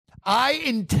I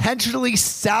intentionally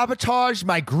sabotaged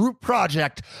my group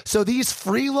project so these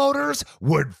freeloaders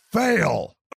would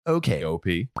fail. Okay. OP.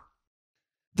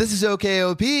 This is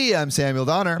OKOP. I'm Samuel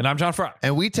Donner. And I'm John Fry.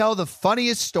 And we tell the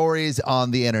funniest stories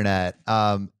on the internet.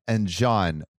 And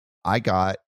John, I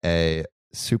got a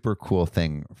super cool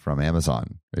thing from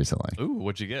Amazon recently. Ooh,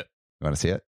 what'd you get? You want to see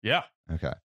it? Yeah.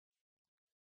 Okay.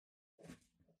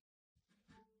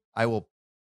 I will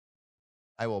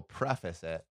preface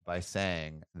it by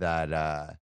saying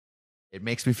that it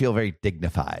makes me feel very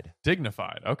dignified.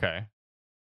 Dignified. Okay.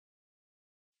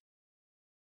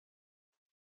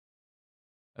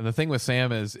 And the thing with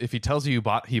Sam is, if he tells you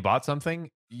he bought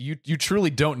something, you truly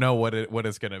don't know what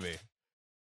it's going to be.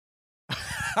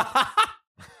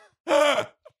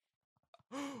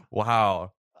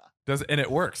 Wow. And it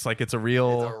works. Like it's a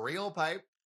real pipe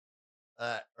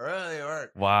that really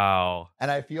works. Wow.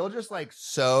 And I feel just like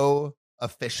so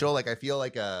official. Like I feel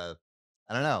like I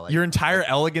don't know. Like, your entire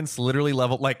elegance literally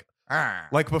leveled. Like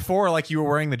before, like you were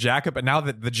wearing the jacket, but now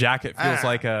that the jacket feels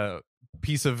like a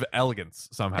piece of elegance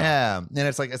somehow. Yeah. And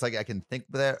it's like I can think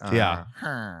there. Yeah.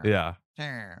 Yeah.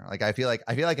 Like I feel like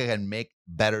I can make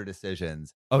better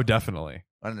decisions. Oh, definitely.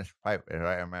 When this pipe is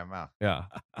right in my mouth. Yeah.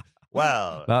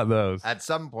 Well, not those. At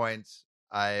some point,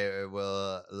 I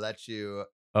will let you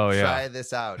try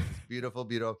this out. It's beautiful,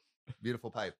 beautiful, beautiful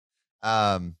pipe. Put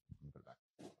it back.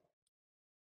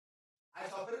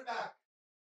 I'll put it back.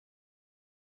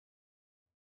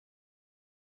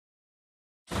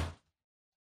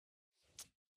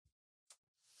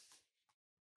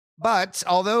 But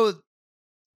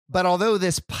although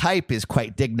this pipe is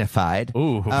quite dignified,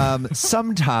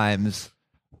 sometimes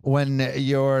when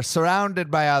you're surrounded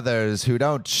by others who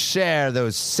don't share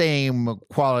those same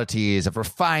qualities of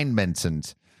refinement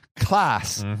and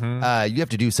class, you have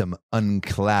to do some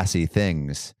unclassy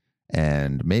things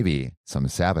and maybe some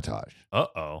sabotage.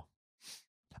 Uh-oh.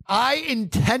 I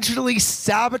intentionally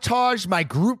sabotaged my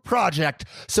group project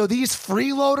so these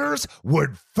freeloaders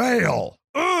would fail.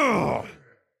 Ugh.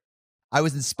 I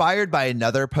was inspired by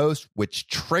another post, which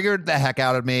triggered the heck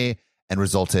out of me and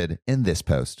resulted in this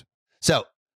post. So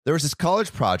there was this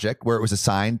college project where it was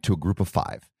assigned to a group of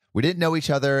 5. We didn't know each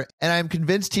other, and I'm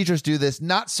convinced teachers do this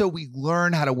not so we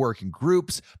learn how to work in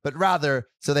groups, but rather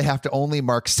so they have to only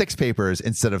mark 6 papers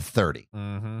instead of 30.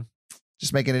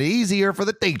 Just making it easier for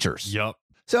the teachers. Yup.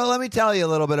 So let me tell you a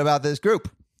little bit about this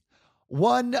group.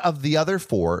 One of the other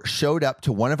 4 showed up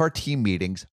to one of our team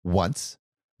meetings once.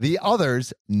 The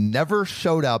others never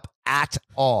showed up at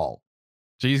all.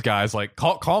 Geez, guys, like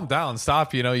calm down,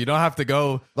 stop. You don't have to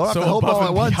go so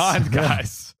above and beyond,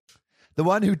 guys. The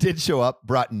one who did show up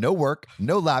brought no work,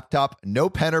 no laptop, no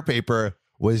pen or paper,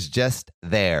 was just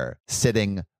there,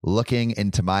 sitting, looking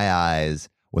into my eyes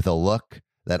with a look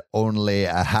that only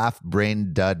a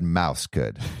half-brain dud mouse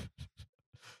could.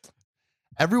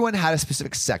 Everyone had a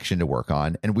specific section to work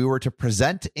on, and we were to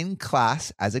present in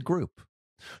class as a group.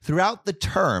 Throughout the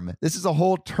term, this is a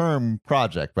whole term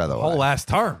project, by the way. Whole last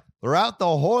term. Throughout the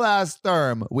whole last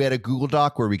term, we had a Google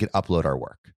Doc where we could upload our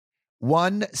work.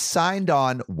 One signed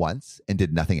on once and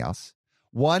did nothing else.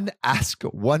 One asked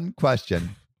one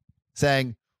question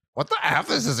saying, "What the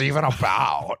F is this even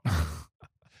about?"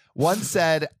 One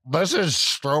said, "This is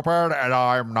stupid and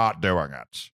I'm not doing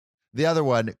it." The other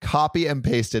one copy and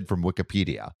pasted from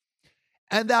Wikipedia.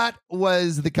 And that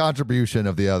was the contribution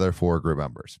of the other 4 group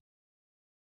members.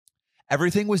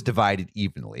 Everything was divided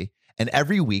evenly, and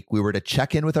every week we were to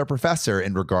check in with our professor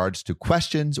in regards to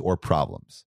questions or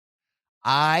problems.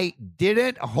 I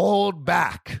didn't hold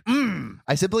back.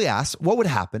 I simply asked what would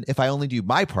happen if I only do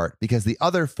my part because the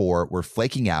other 4 were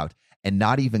flaking out and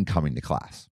not even coming to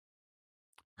class.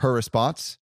 Her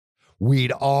response,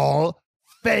 "We'd all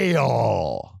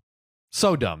fail."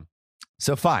 So dumb.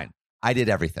 So fine, I did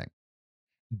everything.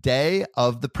 Day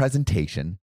of the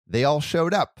presentation, they all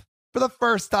showed up. For the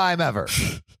first time ever.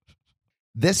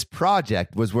 This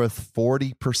project was worth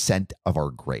 40% of our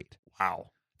grade.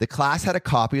 Wow. The class had a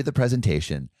copy of the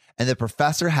presentation, and the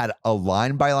professor had a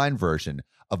line-by-line version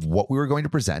of what we were going to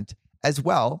present, as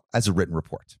well as a written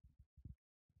report.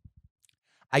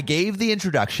 I gave the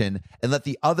introduction and let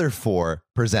the other 4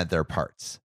 present their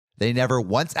parts. They never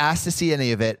once asked to see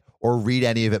any of it or read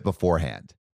any of it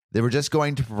beforehand. They were just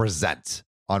going to present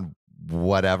on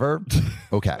whatever.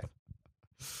 Okay.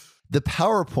 The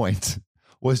PowerPoint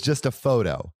was just a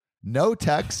photo, no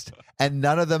text, and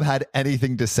none of them had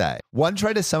anything to say. One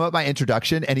tried to sum up my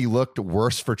introduction, and he looked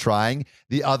worse for trying.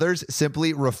 The others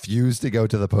simply refused to go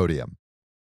to the podium.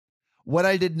 What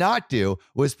I did not do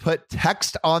was put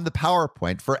text on the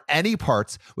PowerPoint for any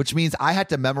parts, which means I had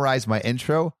to memorize my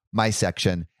intro, my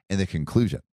section, and the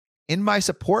conclusion. In my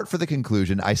support for the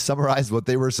conclusion, I summarized what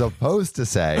they were supposed to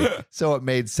say, so it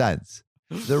made sense.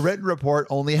 The written report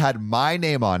only had my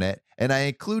name on it, and I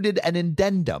included an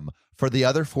addendum for the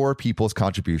other 4 people's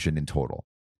contribution in total.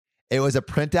 It was a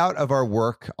printout of our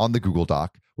work on the Google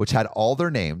Doc, which had all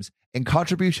their names and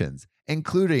contributions,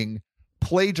 including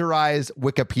plagiarized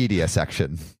Wikipedia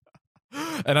section.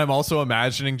 And I'm also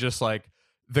imagining just like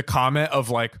the comment of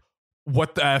like,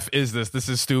 what the F is this? This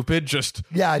is stupid. Just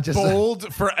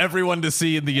bold for everyone to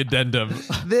see in the addendum.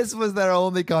 This was their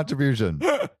only contribution.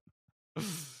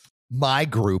 My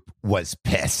group was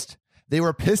pissed. They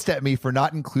were pissed at me for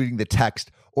not including the text,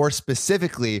 or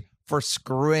specifically for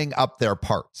screwing up their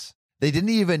parts. They didn't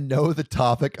even know the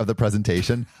topic of the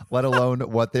presentation, let alone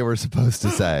what they were supposed to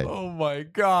say. Oh my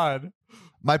God.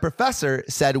 My professor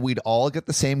said we'd all get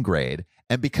the same grade,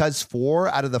 and because 4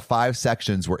 out of the 5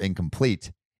 sections were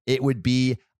incomplete, it would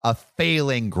be a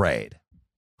failing grade.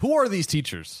 Who are these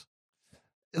teachers?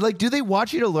 Like, do they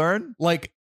want you to learn?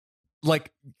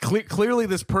 Clearly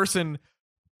this person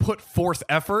put forth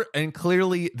effort, and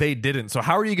clearly they didn't. So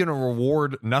how are you going to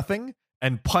reward nothing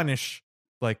and punish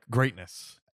like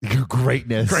greatness?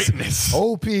 Greatness.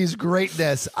 OP's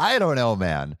greatness. I don't know,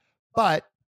 man. But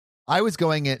OP was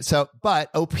going into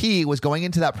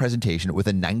that presentation with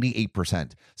a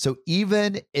 98%. So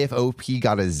even if OP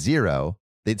got a 0,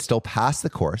 they'd still pass the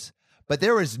course. But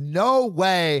there was no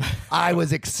way I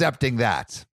was accepting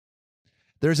that.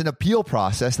 There's an appeal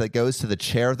process that goes to the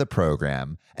chair of the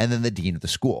program and then the dean of the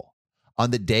school. On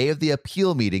the day of the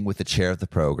appeal meeting with the chair of the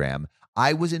program,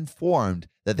 I was informed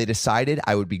that they decided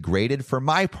I would be graded for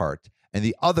my part and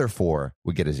the other 4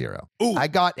 would get a 0. Ooh. I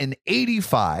got an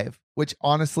 85, which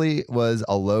honestly was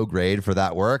a low grade for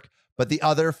that work, but the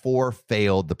other 4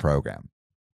 failed the program.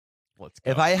 Let's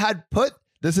go. If I had put,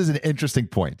 this is an interesting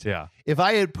point. Yeah. If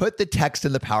I had put the text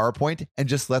in the PowerPoint and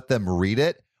just let them read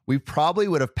it, we probably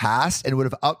would have passed and would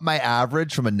have upped my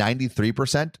average from a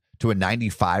 93% to a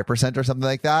 95% or something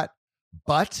like that.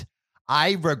 But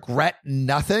I regret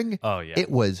nothing. Oh, yeah. It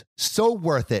was so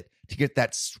worth it to get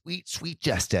that sweet, sweet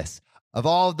justice of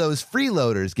all of those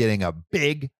freeloaders getting a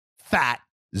big, fat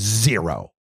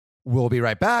 0. We'll be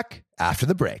right back after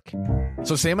the break.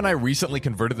 So Sam and I recently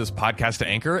converted this podcast to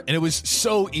Anchor, and it was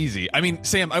so easy. I mean,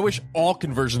 Sam, I wish all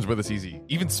conversions were this easy,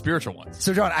 even spiritual ones.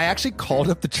 So, John, I actually called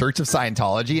up the Church of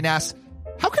Scientology and asked,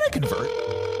 how can I convert?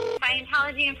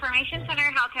 Scientology Information Center,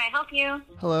 how can I help you?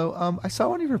 Hello. I saw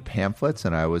one of your pamphlets,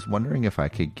 and I was wondering if I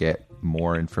could get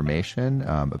more information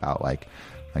about like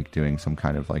doing some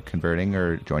kind of like converting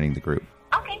or joining the group.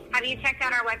 Okay. Have you checked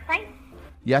out our website?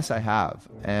 Yes, I have.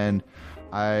 And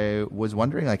I was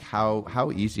wondering like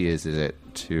how easy is it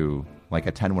to like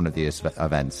attend one of these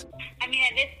events? I mean,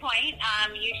 at this point,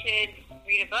 you should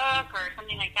read a book or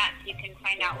something like that so you can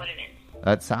find out what it is.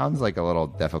 That sounds like a little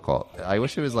difficult. I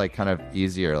wish it was like kind of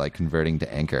easier, like converting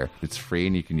to Anchor. It's free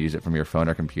and you can use it from your phone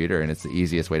or computer, and it's the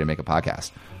easiest way to make a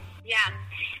podcast. Yeah.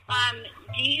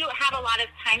 Do you have a lot of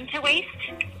time to waste?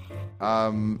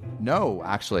 No,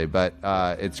 actually, but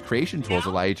its creation tools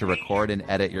allow you to record and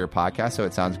edit your podcast, so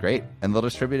it sounds great, and they'll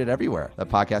distribute it everywhere. The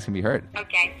podcast can be heard.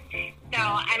 Okay.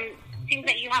 So seems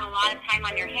that you have a lot of time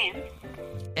on your hands.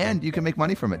 And you can make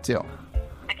money from it too.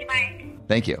 Okay, bye.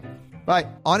 Thank you. Bye.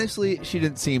 Honestly, she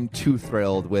didn't seem too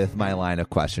thrilled with my line of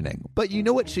questioning. But you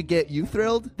know what should get you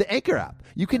thrilled? The Anchor app.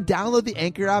 You can download the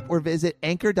Anchor app or visit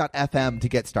anchor.fm to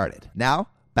get started. Now,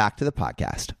 back to the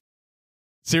podcast.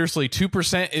 Seriously,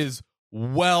 2% is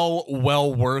well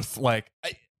worth like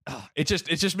it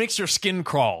just makes your skin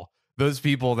crawl. Those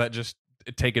people that just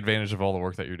take advantage of all the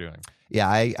work that you're doing. Yeah,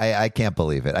 I can't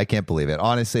believe it. I can't believe it.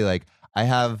 Honestly, like I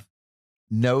have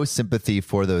no sympathy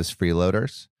for those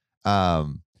freeloaders.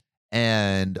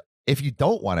 And if you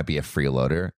don't want to be a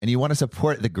freeloader and you want to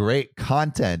support the great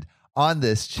content on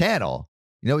this channel,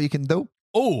 you know what you can do?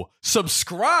 Oh,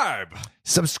 subscribe.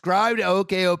 Subscribe to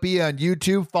OKOP on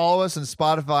YouTube. Follow us on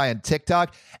Spotify and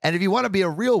TikTok. And if you want to be a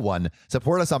real one,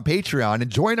 support us on Patreon and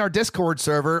join our Discord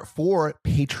server for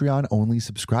Patreon-only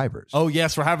subscribers. Oh,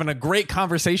 yes. We're having a great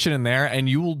conversation in there. And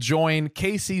you will join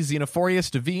Casey, Xenophorius,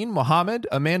 Devine, Mohammed,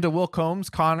 Amanda Wilcombs,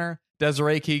 Connor,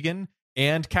 Desiree Keegan,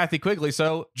 and Kathy Quigley.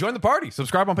 So join the party.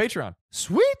 Subscribe on Patreon.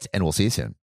 Sweet. And we'll see you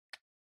soon.